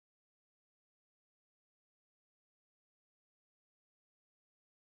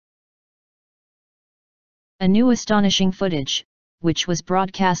A new astonishing footage, which was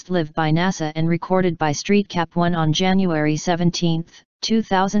broadcast live by NASA and recorded by StreetCap1 on January 17,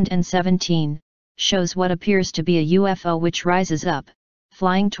 2017, shows what appears to be a UFO which rises up,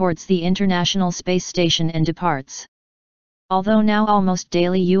 flying towards the International Space Station and departs. Although now almost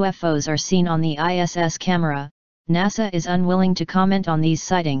daily UFOs are seen on the ISS camera, NASA is unwilling to comment on these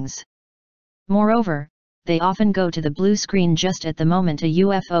sightings. Moreover, they often go to the blue screen just at the moment a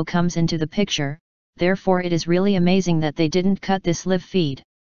UFO comes into the picture, therefore it is really amazing that they didn't cut this live feed.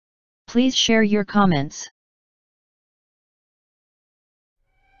 Please share your comments.